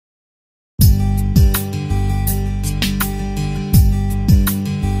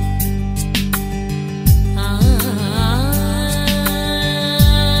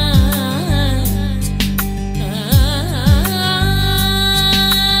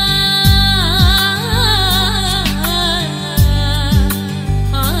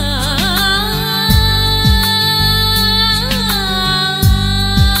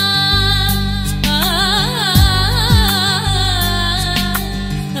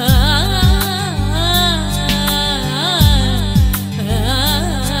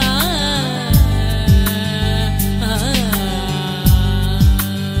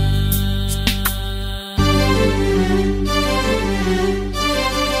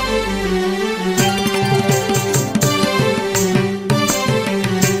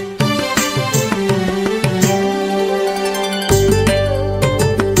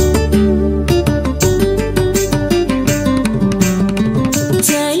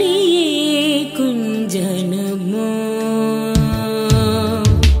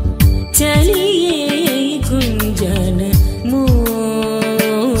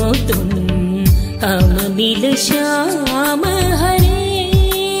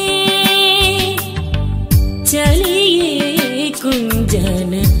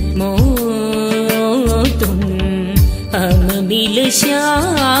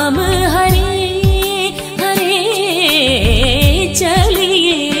श्याम हरे हरे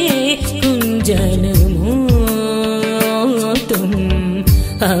चलिए कुंजन मों तुम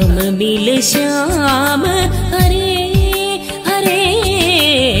हम मिल श्याम हरे हरे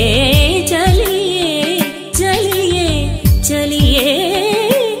चलिए चलिए चलिए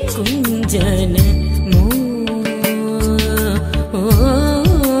कुंजन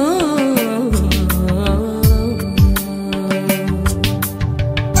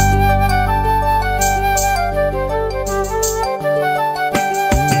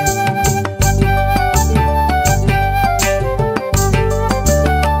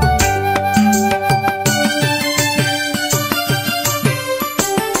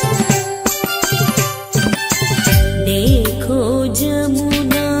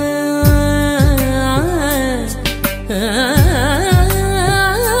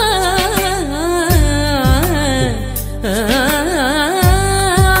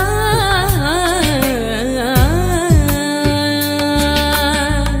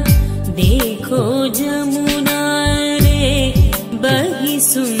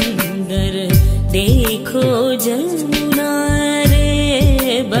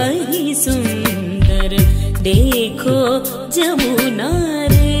देखो जमुना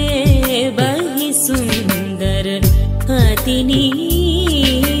रे बही सुंदर अति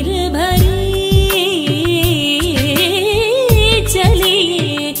नीर भरी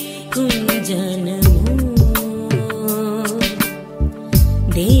चलिए कुंजन मों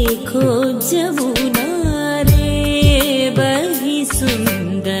देखो जमुना रे बही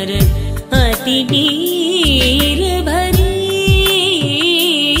सुंदर अति नीर भरी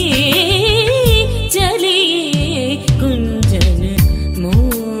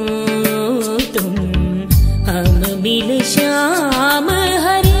श्याम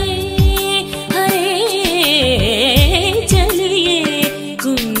हरे हरे चलिए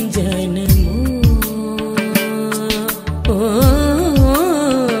कुंजन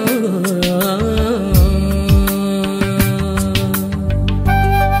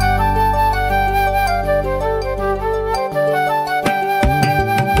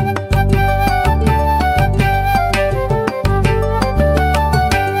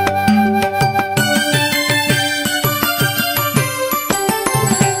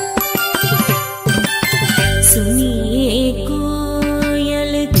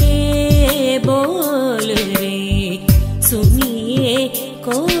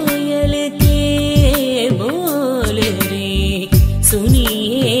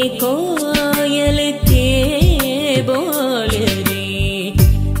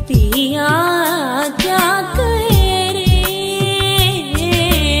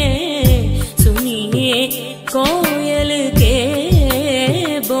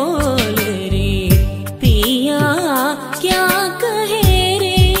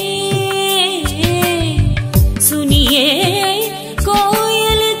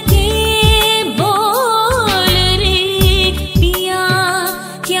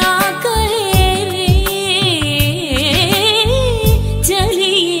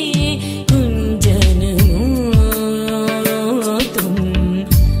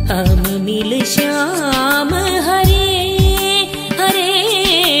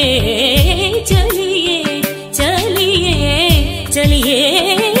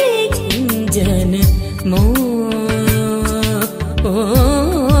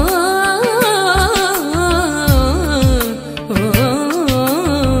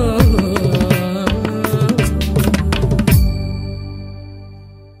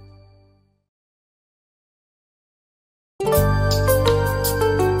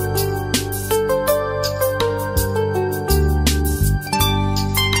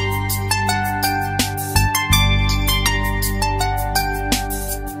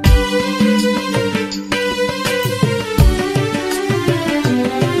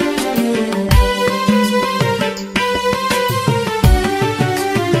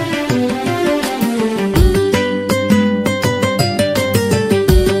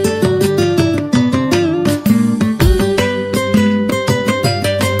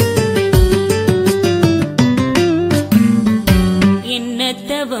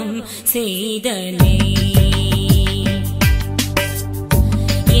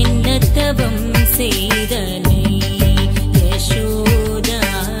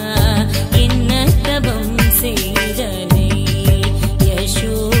यशोदा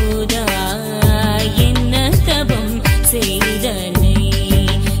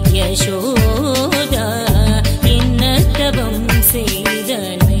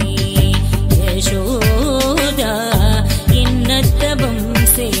Enna Thavam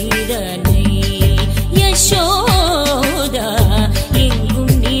செய்தனை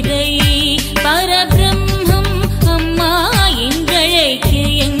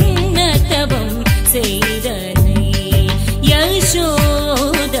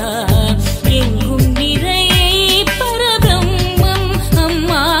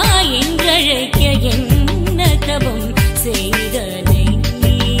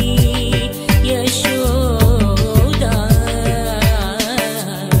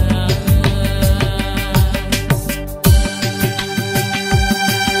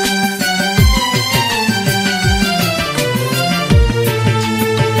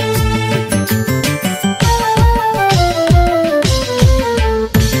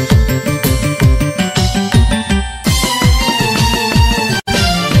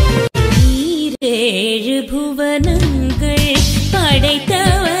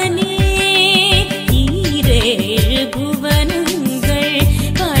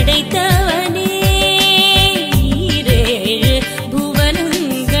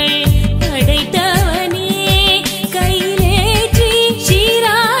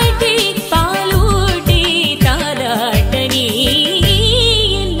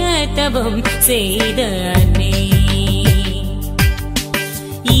செய்தனை.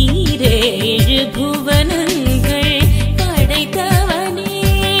 ஈரேழு புவனங்கள் படைத்தவனே,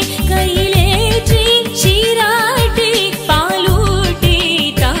 கையிலேற்றி சீராட்டி பாலூட்டி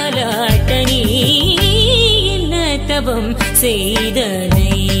தாலாட்டனே, என்ன தவம்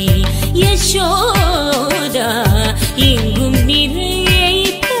செய்தனை. யசோதா எங்கும்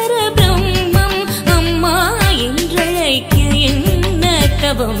நிறையை பரபிரம்மம் அம்மா என்றழைக்க என்ன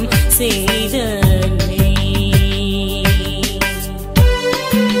தவம் செய்தனை.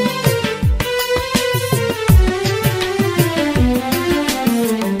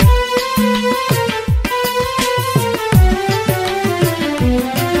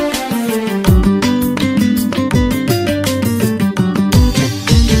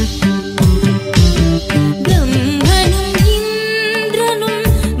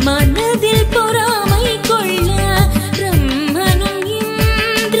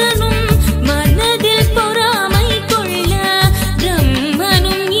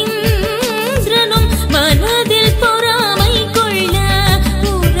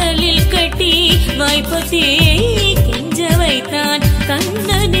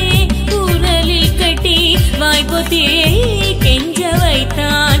 கண்ணனே உரலில் கட்டி வாய்ப்பொத்தியை கெஞ்ச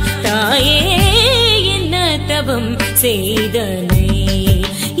வைத்தான். தாயே என்ன தவம் செய்தனை.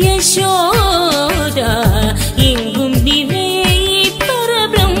 யசோதா எங்கும் நிறையை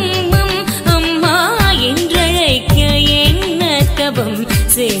பரபிரம்மம் அம்மா என்றழைக்க என்ன தவம்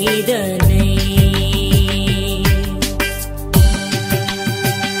செய்தனை.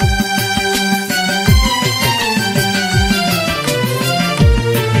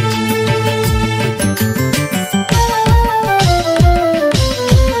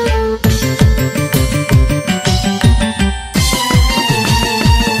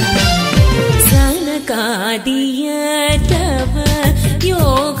 தவ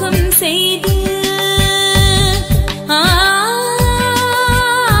யோகம் செய்து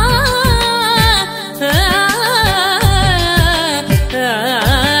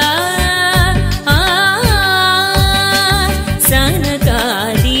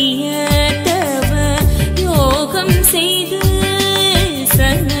சனகாதிய தவ யோகம் செய்து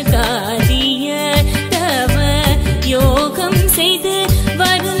சனகாதிய தவ யோகம் செய்து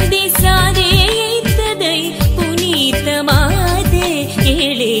வருந்தி சாதேயைத்ததை புனிதமாதே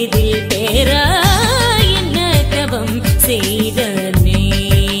எளிதில் பேரா என்ன தவம் செய்தனே.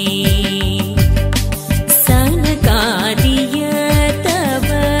 சனகாதிய தவ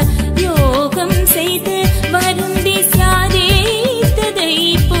யோகம் செய்து வருந்தி சாதேயைத்ததை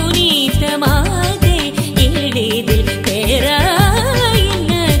புனிதமாதே எளிதில் பேரா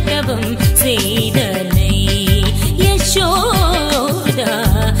என்ன தவம் செய்தனை. யசோதா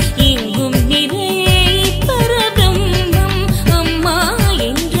எங்கும் நிறையை பரபிரம்மம் அம்மா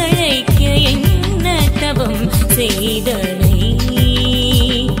என்றழைக்க என்ன தவம் செய்தனை.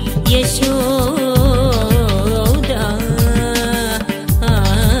 யசோதா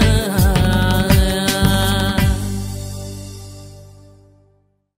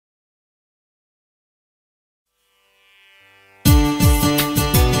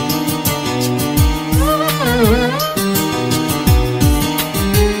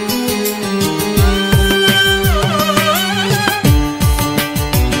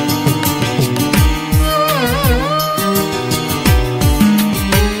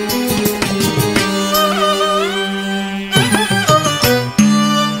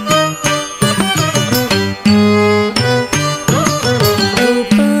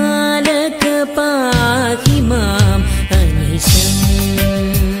गोपालक पाहि माम् अनिशम्.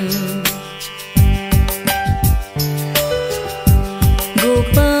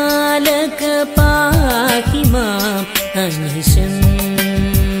 गोपालक पाहि माम् अनिशम्.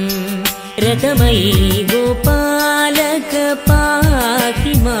 रतमयी गोपालक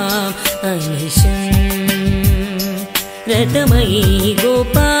पाहि माम् अनिशम्. रतमयी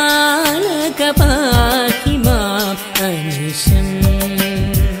गोपालक पाहि माम् अनिशम्.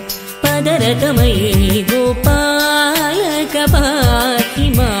 पदरतमयी गोपालक पाहि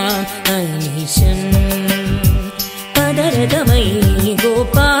माम् अनिशम्. पदरतमयी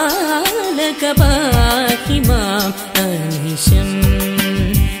गोपालक पाहि माम् अनिशम्.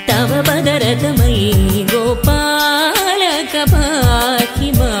 तव पदरतमयी गोपालक पाहि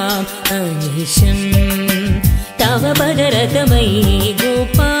माम् अनिशम्. तव पदरतमयी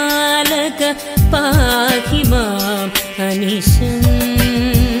गोपालक पाहि माम् अनिशम्.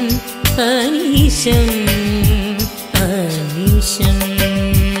 अनिशम् अनिशम्.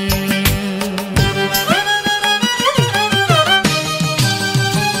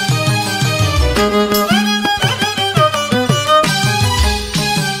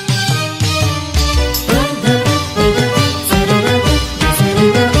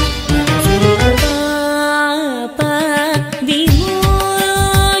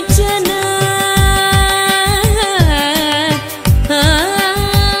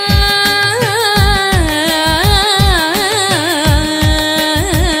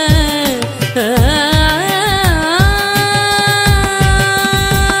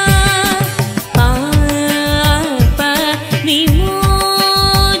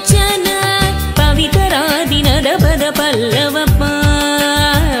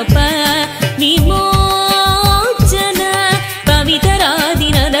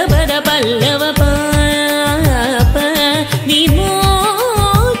 पल्लव पाप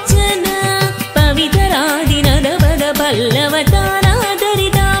विमोचन पवितरादिनद पद पल्लव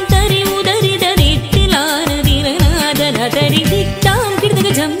तानादरितां तरि उदरित दित्तिलान दिरनादन तरि दित्तां किर्दग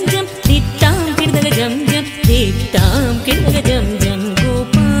जं जं दित्तां किर्दग जं जं दित्तां किर्दग जं जं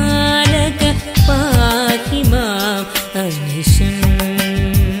गोपालक पाहि माम् अनिशम्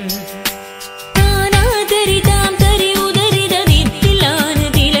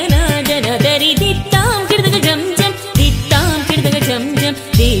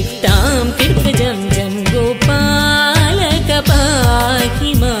दित्तां किर्दग जं जं गोपालक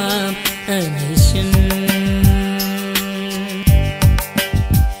पाहि माम् अनिशम्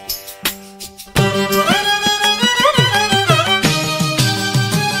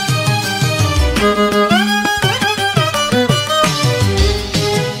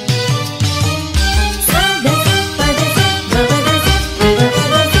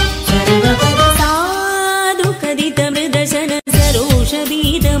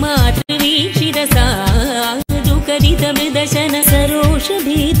साधुकदितमृदशन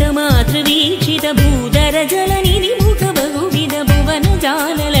सरोषभीतमातृवीक्षित भूधर जलनिधि मुख बहुविध भुवन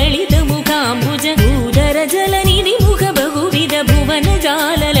जाल ललित मुखाम्बुज भूधर जलनिधि मुख बहुविध भुवन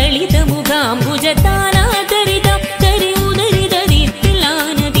जाल ललित मुखाम्बुज तानातरित तरि उदरित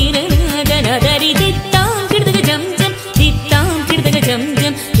दित्तिलान तिरनादन दरि दित्तां किर्दग जं जं दित्तां किर्दग जं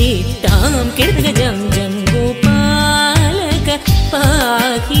जं दित्तां किर्दग जं जं गोपालक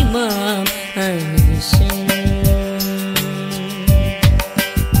पाहि माम् अनिशम्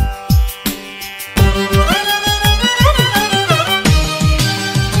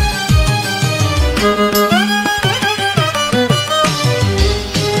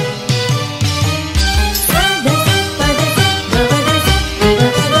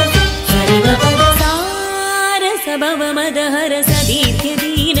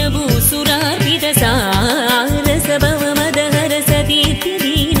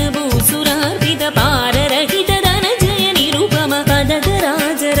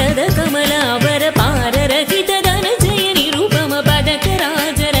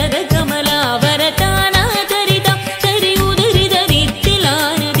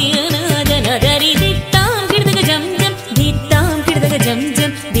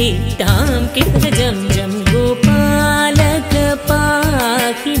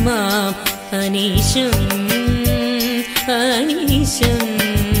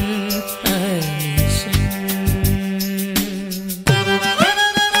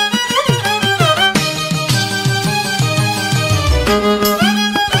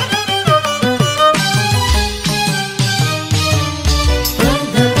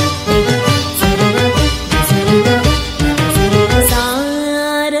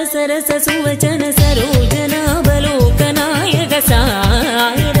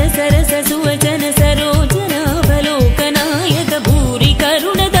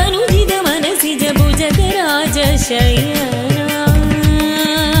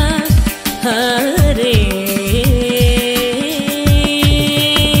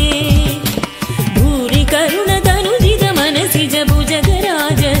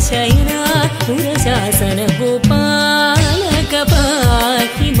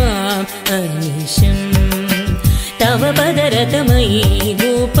तव पदरतमयी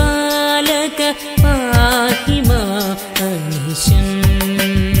गोपालक पाहि माम् अनिशम्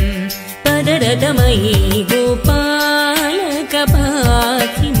पदरतमयी गोपालक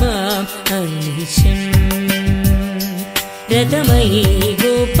पाहि माम् अनिशम् रतमयी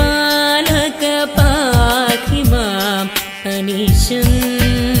गोपालक पाहि माम् अनिशम्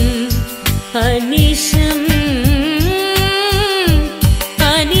अनिशम्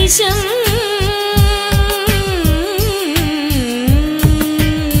अनिशम्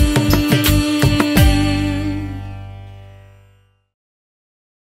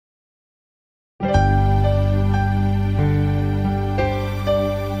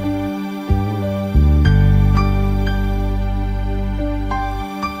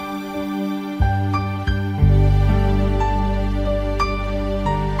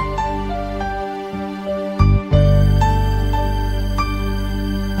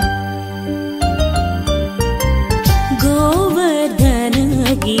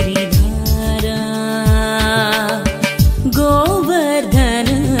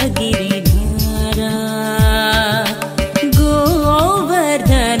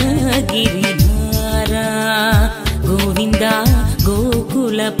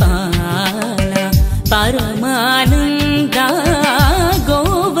परमानंदा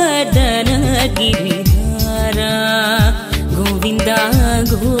गोवर्धन गिरिधारा गोविंदा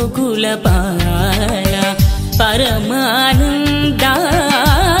गोकुलपाला परमानंदा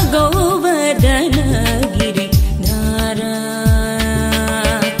गोवर्धन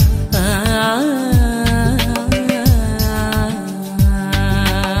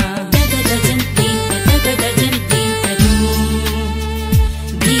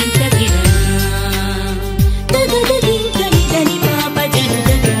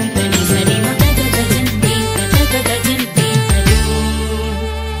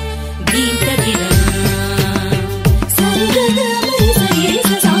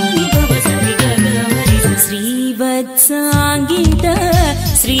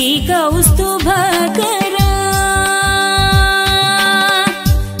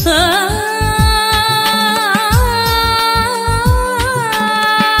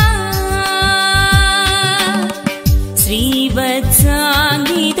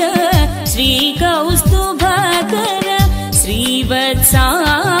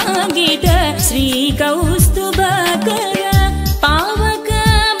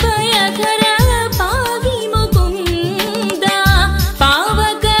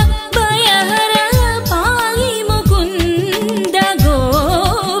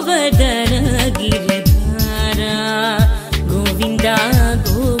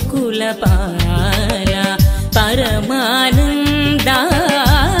गोकुलपाला परमानन्दा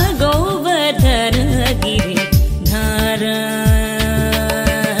गोवर्धन गिरिधारा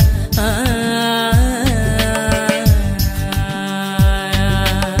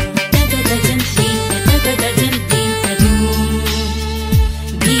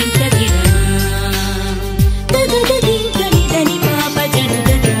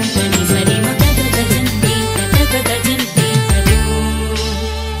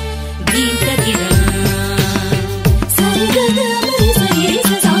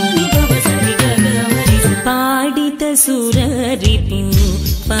सुररिपु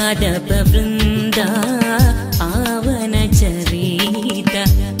पादपवृन्दा पावनचरित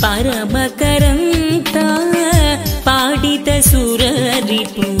परमकरन्ता पाडित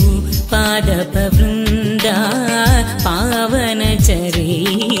सुररिपु पादपवृन्दा पावनचरित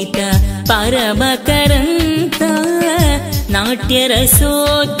परमकरन्ता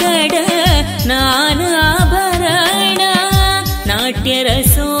नाट्यरसोत्कट नानाभरण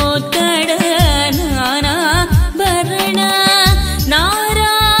नाट्यरसोत्कट नाना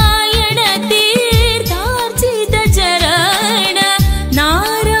नारायण तीर्थार्चित चरण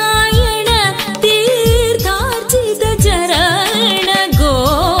नारायण तीर्थार्चित चरण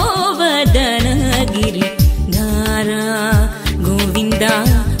गोवर्धन गिरिधारा गोविन्दा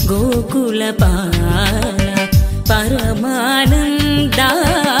गोकुलपाला